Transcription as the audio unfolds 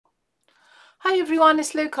Hi everyone,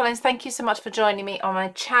 it's Lou Collins. Thank you so much for joining me on my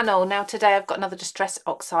channel. Now today I've got another Distress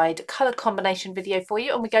Oxide colour combination video for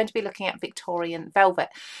you, and we're going to be looking at Victorian Velvet.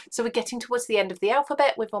 So we're getting towards the end of the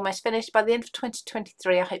alphabet. We've almost finished. By the end of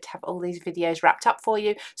 2023 I hope to have all these videos wrapped up for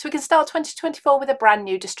you so we can start 2024 with a brand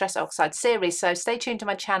new Distress Oxide series. So stay tuned to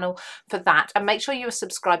my channel for that, and make sure you are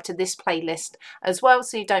subscribed to this playlist as well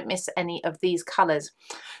so you don't miss any of these colours.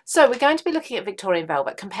 So we're going to be looking at Victorian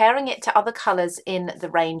Velvet, comparing it to other colours in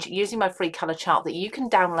the range using my free colour chart that you can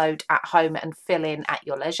download at home and fill in at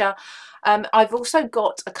your leisure. I've also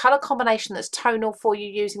got a colour combination that's tonal for you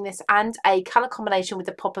using this, and a colour combination with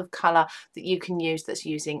a pop of colour that you can use that's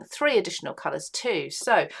using 3 additional colours too.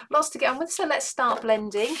 So lots to get on with, so let's start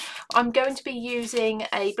blending. I'm going to be using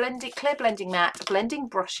a clear blending mat, blending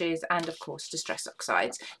brushes, and of course Distress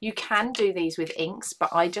Oxides. You can do these with inks, but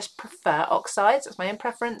I just prefer Oxides, that's my own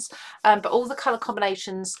preference, but all the colour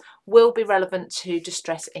combinations will be relevant to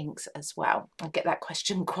Distress inks as well. I get that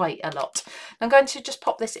question quite a lot. I'm going to just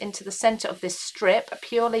pop this into the centre of this strip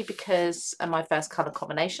purely because my first colour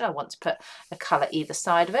combination, I want to put a colour either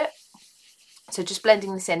side of it. So just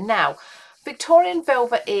blending this in now. Victorian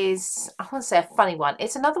Velvet is, I want to say, a funny one.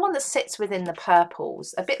 It's another one that sits within the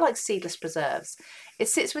purples, a bit like Seedless Preserves. It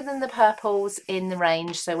sits within the purples in the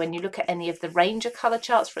range, so when you look at any of the Ranger colour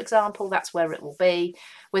charts, for example, that's where it will be.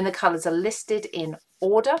 When the colours are listed in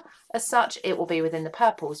order as such, it will be within the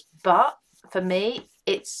purples. But for me,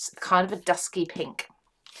 it's kind of a dusky pink.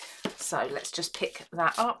 So let's just pick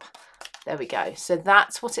that up. There we go. So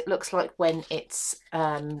that's what it looks like when it's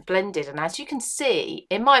blended. And as you can see,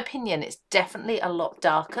 in my opinion, it's definitely a lot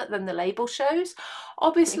darker than the label shows.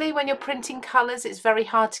 Obviously, when you're printing colours, it's very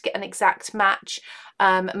hard to get an exact match.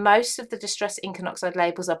 Most of the Distress Ink and Oxide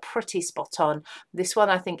labels are pretty spot on. This one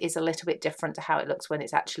I think is a little bit different to how it looks when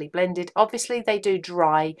it's actually blended. Obviously they do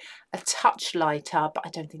dry a touch lighter, but I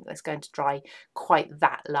don't think that's going to dry quite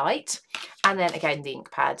that light. And then again, the ink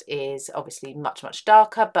pad is obviously much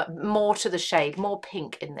darker, but more to the shade, more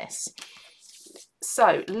pink in this.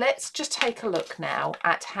 So let's just take a look now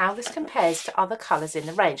at how this compares to other colours in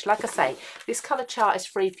the range. Like I say, this colour chart is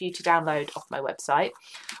free for you to download off my website.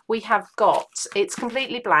 We have got, it's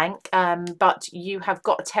completely blank, but you have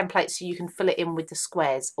got a template so you can fill it in with the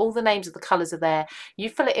squares. All the names of the colours are there. You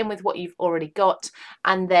fill it in with what you've already got,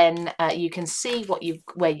 and then you can see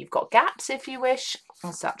where you've got gaps if you wish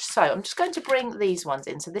and such. So I'm just going to bring these ones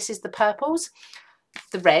in. So this is the purples,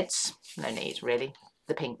 the reds, no need really,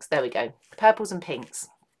 the pinks, there we go, purples and pinks.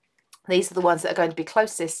 These are the ones that are going to be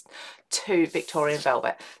closest to Victorian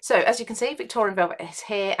Velvet. So as you can see, Victorian Velvet is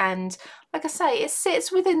here, and like I say, it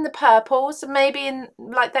sits within the purples. Maybe in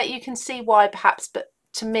like that you can see why perhaps, but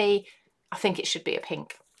to me, I think it should be a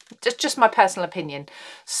pink. Just my personal opinion.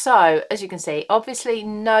 So as you can see, obviously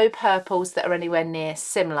no purples that are anywhere near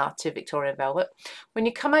similar to Victorian Velvet. When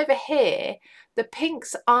you come over here, the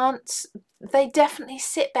pinks aren't, they definitely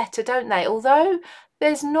sit better, don't they? Although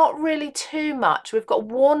there's not really too much. We've got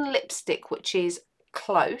Worn Lipstick, which is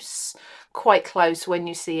close, quite close when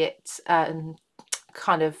you see it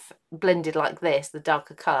kind of blended like this, the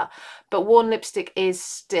darker colour. But Worn Lipstick is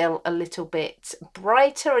still a little bit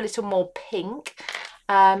brighter, a little more pink.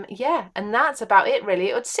 Yeah, and that's about it really.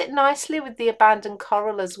 It would sit nicely with the Abandoned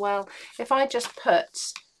Coral as well. If I just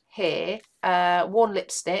put here Worn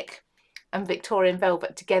Lipstick and Victorian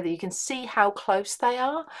Velvet together, you can see how close they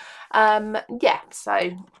are. Yeah,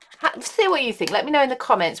 so see what you think. Let me know in the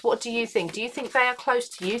comments. What do you think? Do you think they are close?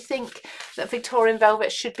 Do you think that Victorian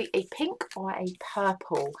Velvet should be a pink or a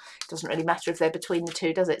purple? It doesn't really matter if they're between the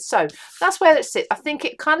two, does it? So that's where it sits. I think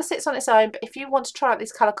it kind of sits on its own, but if you want to try out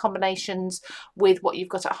these colour combinations with what you've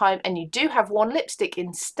got at home and you do have Worn Lipstick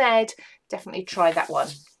instead, definitely try that one.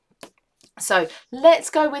 So let's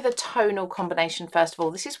go with a tonal combination first of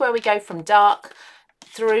all. This is where we go from dark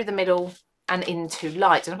through the middle and into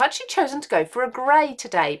light, and I've actually chosen to go for a grey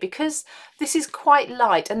today because this is quite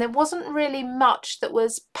light and there wasn't really much that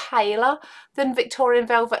was paler than Victorian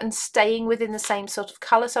Velvet and staying within the same sort of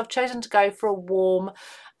colour, so I've chosen to go for a warm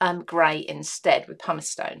grey instead with pumice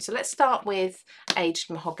stone. So let's start with Aged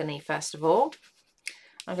Mahogany first of all.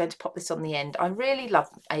 I'm going to pop this on the end. I really love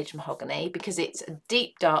Aged Mahogany because it's a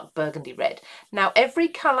deep dark burgundy red. Now every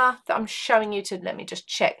colour that I'm showing you let me just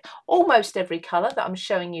check, almost every colour that I'm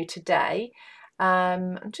showing you today,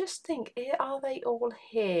 just think, are they all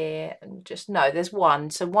here? And just no, there's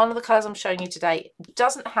one. So one of the colours I'm showing you today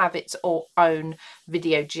doesn't have its own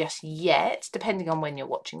video just yet, depending on when you're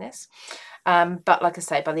watching this. But like I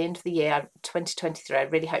say, by the end of the year 2023, I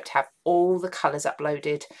really hope to have all the colours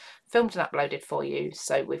uploaded, filmed and uploaded for you,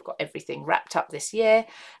 so we've got everything wrapped up this year.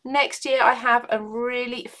 Next year I have a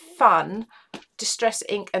really fun Distress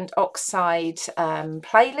Ink and Oxide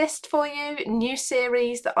playlist for you, new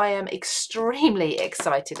series that I am extremely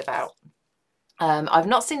excited about. I've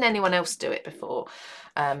not seen anyone else do it before,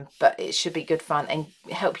 but it should be good fun and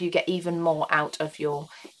help you get even more out of your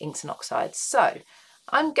inks and oxides. So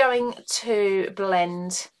I'm going to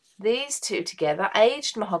blend these two together,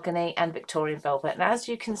 Aged Mahogany and Victorian Velvet, and as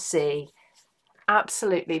you can see,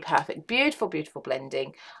 absolutely perfect, beautiful, beautiful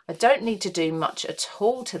blending. I don't need to do much at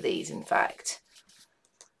all to these, in fact,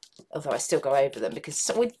 although I still go over them, because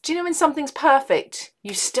do you know when something's perfect,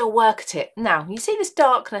 you still work at it? Now, you see this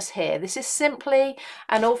darkness here? This is simply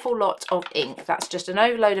an awful lot of ink. That's just an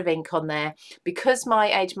overload of ink on there. Because my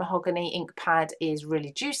Aged Mahogany ink pad is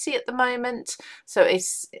really juicy at the moment, so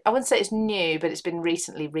it's, I wouldn't say it's new, but it's been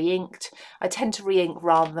recently re-inked. I tend to re-ink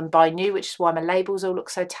rather than buy new, which is why my labels all look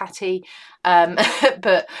so tatty.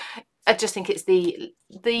 But I just think it's the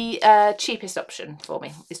cheapest option for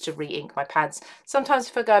me is to re-ink my pads. Sometimes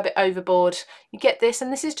if I go a bit overboard, you get this,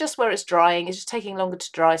 and this is just where it's drying. It's just taking longer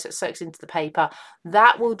to dry, so it soaks into the paper.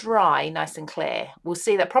 That will dry nice and clear. We'll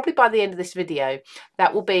see that probably by the end of this video.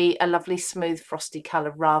 That will be a lovely smooth frosty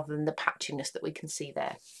colour rather than the patchiness that we can see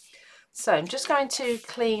there. So I'm just going to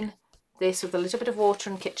clean this with a little bit of water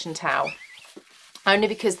and kitchen towel, only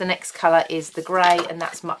because the next colour is the grey, and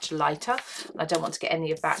that's much lighter. I don't want to get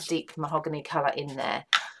any of that deep mahogany colour in there.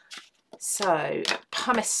 So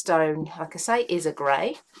pumice stone, like I say, is a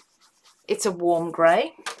grey. It's a warm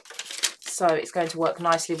grey, so it's going to work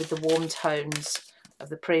nicely with the warm tones of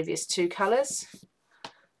the previous two colours.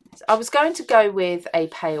 I was going to go with a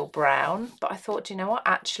pale brown, but I thought, you know what,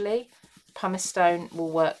 actually pumice stone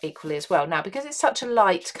will work equally as well. Now, because it's such a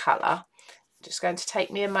light colour, just going to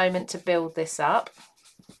take me a moment to build this up.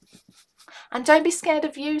 And don't be scared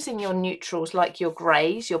of using your neutrals like your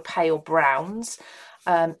greys, your pale browns,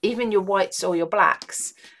 even your whites or your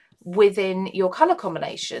blacks within your colour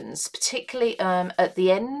combinations, particularly at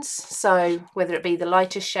the ends. So whether it be the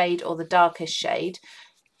lightest shade or the darkest shade,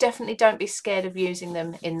 definitely don't be scared of using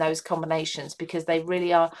them in those combinations, because they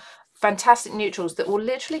really are fantastic neutrals that will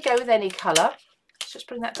literally go with any colour. Let's just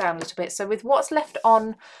bring that down a little bit. So with what's left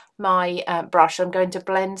on my brush, I'm going to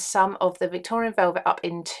blend some of the Victorian Velvet up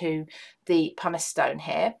into the pumice stone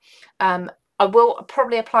here. I will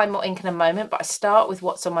probably apply more ink in a moment, but I start with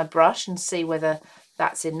what's on my brush and see whether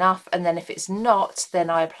that's enough, and then if it's not, then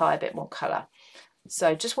I apply a bit more colour.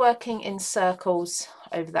 So just working in circles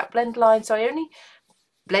over that blend line. So I only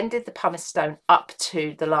blended the pumice stone up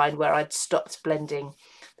to the line where I'd stopped blending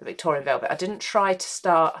the Victorian Velvet. I didn't try to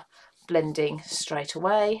start blending straight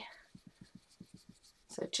away.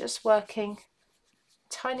 So just working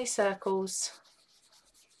tiny circles.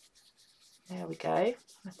 There we go.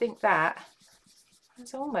 I think that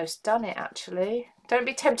has almost done it, actually. Don't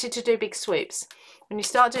be tempted to do big swoops. When you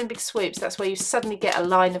start doing big swoops, that's where you suddenly get a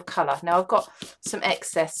line of colour. Now I've got some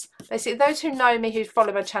excess. Basically, those who know me, who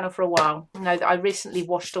follow my channel for a while, know that I recently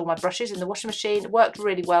washed all my brushes in the washing machine. It worked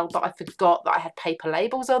really well, but I forgot that I had paper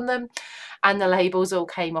labels on them, and the labels all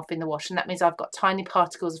came off in the wash, and that means I've got tiny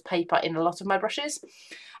particles of paper in a lot of my brushes,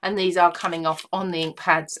 and these are coming off on the ink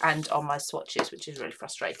pads and on my swatches, which is really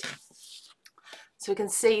frustrating. So we can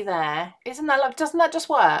see there, isn't that like, doesn't that just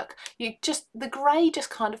work? You just, the grey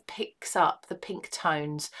just kind of picks up the pink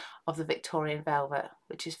tones of the Victorian Velvet,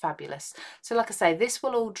 which is fabulous. So like I say, this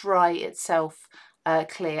will all dry itself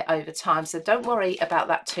clear over time, so don't worry about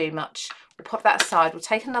that too much. We'll pop that aside. We'll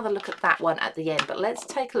take another look at that one at the end, but let's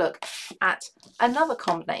take a look at another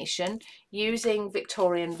combination using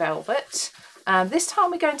Victorian Velvet. This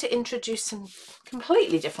time we're going to introduce some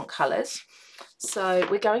completely different colours. So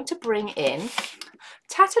we're going to bring in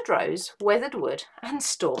Tattered Rose, Weathered Wood and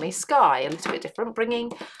Stormy Sky, a little bit different,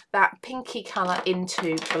 bringing that pinky colour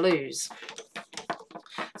into blues.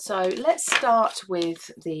 So let's start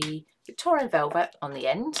with the Victorian Velvet on the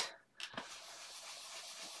end.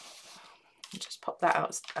 Just pop that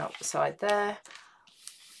out the side there.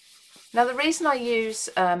 Now the reason I use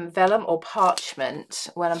vellum or parchment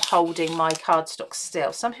when I'm holding my cardstock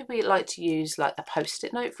still, some people like to use like a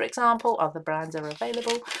post-it note, for example. Other brands are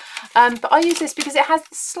available, but I use this because it has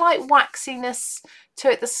a slight waxiness to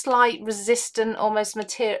it, the slight resistant almost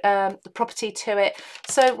material property to it.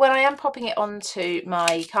 So when I am popping it onto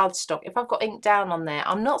my cardstock, if I've got ink down on there,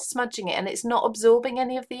 I'm not smudging it and it's not absorbing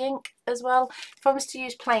any of the ink as well. If I was to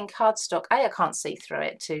use plain cardstock, I can't see through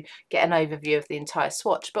it to get an overview of the entire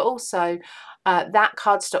swatch, but also that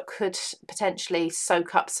cardstock could potentially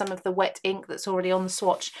soak up some of the wet ink that's already on the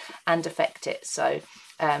swatch and affect it. So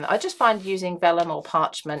I just find using vellum or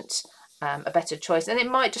parchment a better choice, and it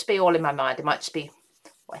might just be all in my mind. It might just be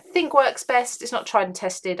what I think works best. It's not tried and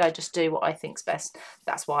tested. I just do what I think's best.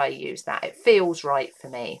 That's why I use that. It feels right for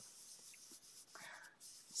me.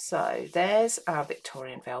 So there's our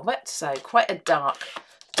Victorian Velvet. So quite a dark,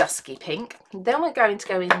 dusky pink. Then we're going to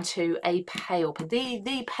go into a pale,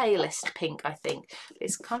 the palest pink, I think.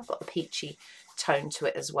 It's kind of got the peachy tone to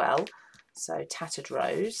it as well. So Tattered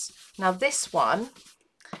Rose. Now this one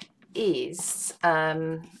is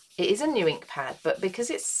it is a new ink pad, but because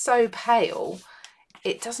it's so pale,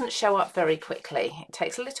 it doesn't show up very quickly. It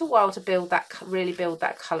takes a little while to build that, really build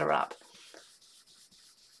that colour up.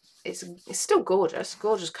 It's still gorgeous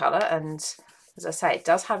colour, and as I say, it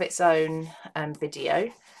does have its own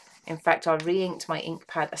video. In fact, I re-inked my ink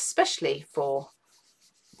pad especially for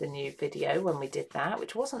the new video when we did that,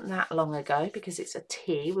 which wasn't that long ago because it's a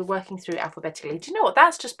T. We're working through it alphabetically. Do you know what?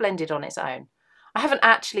 That's just blended on its own. I haven't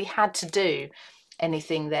actually had to do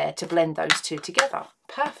anything there to blend those two together.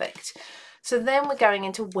 Perfect. So then we're going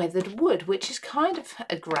into Weathered Wood, which is kind of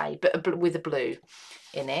a grey, but with a blue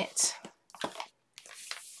in it.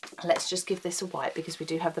 Let's just give this a wipe because we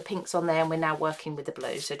do have the pinks on there and we're now working with the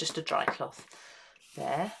blue. So just a dry cloth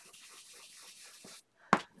there.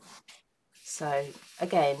 So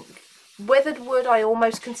again, Weathered Wood I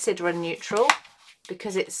almost consider a neutral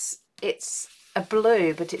because it's a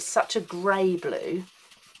blue, but it's such a grey blue.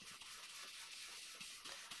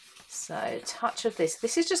 So a touch of this.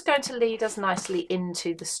 This is just going to lead us nicely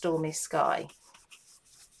into the stormy sky.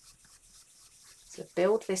 So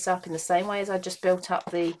build this up in the same way as I just built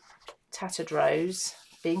up the Tattered Rose.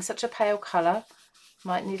 Being such a pale colour,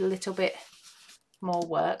 might need a little bit more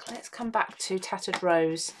work. Let's come back to Tattered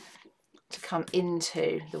Rose to come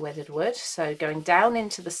into the Weathered Wood. So going down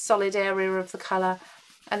into the solid area of the colour,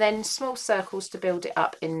 and then small circles to build it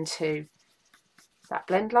up into that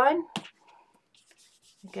blend line.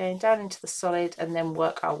 Going down into the solid and then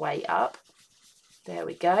work our way up. There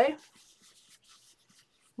we go.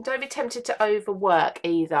 And don't be tempted to overwork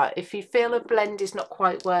either. If you feel a blend is not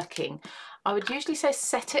quite working, I would usually say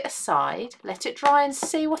set it aside, let it dry and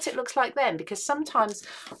see what it looks like then, because sometimes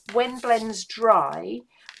when blends dry,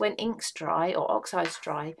 when inks dry or oxides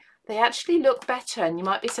dry, they actually look better and you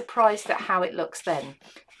might be surprised at how it looks then.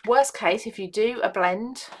 Worst case, if you do a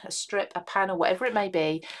blend, a strip, a panel, whatever it may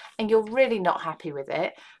be, and you're really not happy with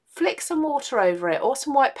it, flick some water over it or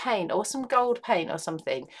some white paint or some gold paint or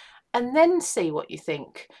something, and then see what you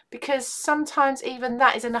think, because sometimes even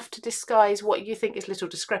that is enough to disguise what you think is little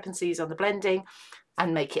discrepancies on the blending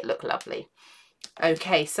and make it look lovely.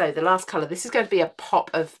 Okay, so the last colour, this is going to be a pop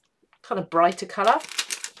of kind of brighter colour,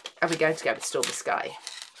 and we're going to go with Stormy Sky.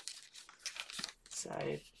 So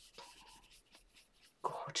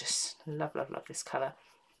gorgeous, love this colour.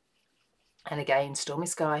 And again, Stormy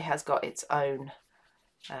Sky has got its own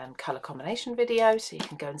colour combination video, so you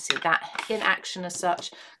can go and see that in action as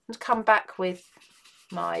such, and come back with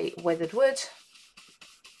my Weathered Wood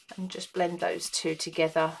and just blend those two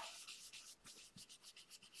together.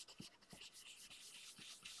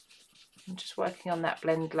 I'm just working on that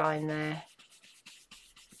blend line there.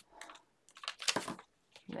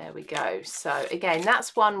 There we go. So again,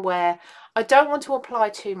 that's one where I don't want to apply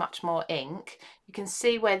too much more ink. You can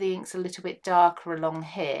see where the ink's a little bit darker along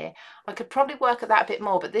here. I could probably work at that a bit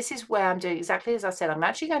more, but this is where I'm doing exactly as I said. I'm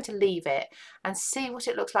actually going to leave it and see what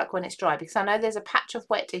it looks like when it's dry, because I know there's a patch of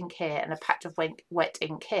wet ink here and a patch of wet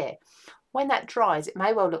ink here. When that dries, it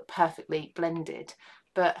may well look perfectly blended,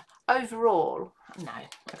 but overall, no,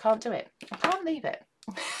 I can't do it. I can't leave it.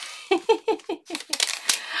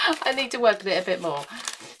 I need to work with it a bit more.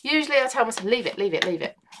 Usually I tell myself, leave it, leave it, leave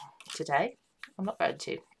it. Today, I'm not going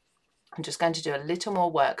to. I'm just going to do a little more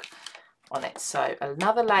work on it. So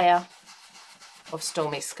another layer of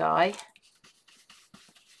Stormy Sky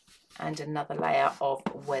and another layer of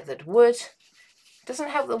Weathered Wood. It doesn't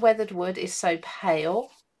help that Weathered Wood is so pale.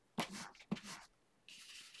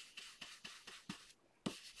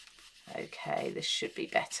 Okay, this should be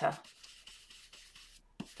better.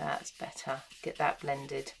 That's better. Get that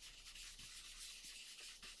blended.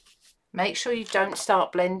 Make sure you don't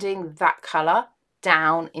start blending that colour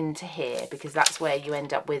down into here, because that's where you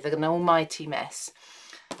end up with an almighty mess.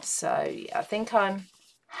 So yeah, I think I'm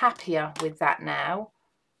happier with that now.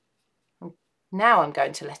 I'm Now I'm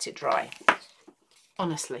going to let it dry,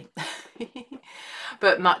 honestly.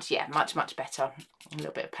 But much better. A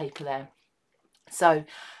little bit of paper there. So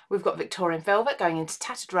we've got Victorian Velvet going into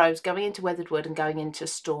Tattered Rose, going into Weathered Wood, and going into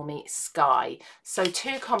Stormy Sky. So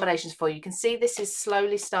 2 combinations for you. You can see this is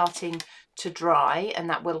slowly starting to dry, and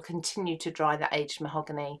that will continue to dry, that aged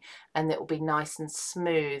mahogany, and it will be nice and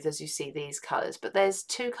smooth as you see these colours. But there's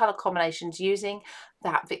 2 colour combinations using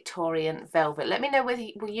that Victorian Velvet. Let me know whether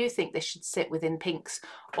you think this should sit within pinks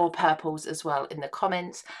or purples as well in the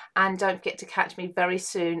comments, and don't forget to catch me very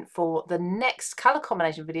soon for the next colour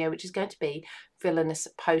combination video, which is going to be Villainous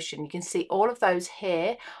Potion. You can see all of those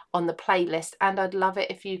here on the playlist, and I'd love it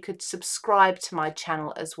if you could subscribe to my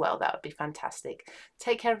channel as well. That would be fantastic.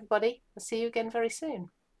 Take care, everybody. I'll see you again very soon.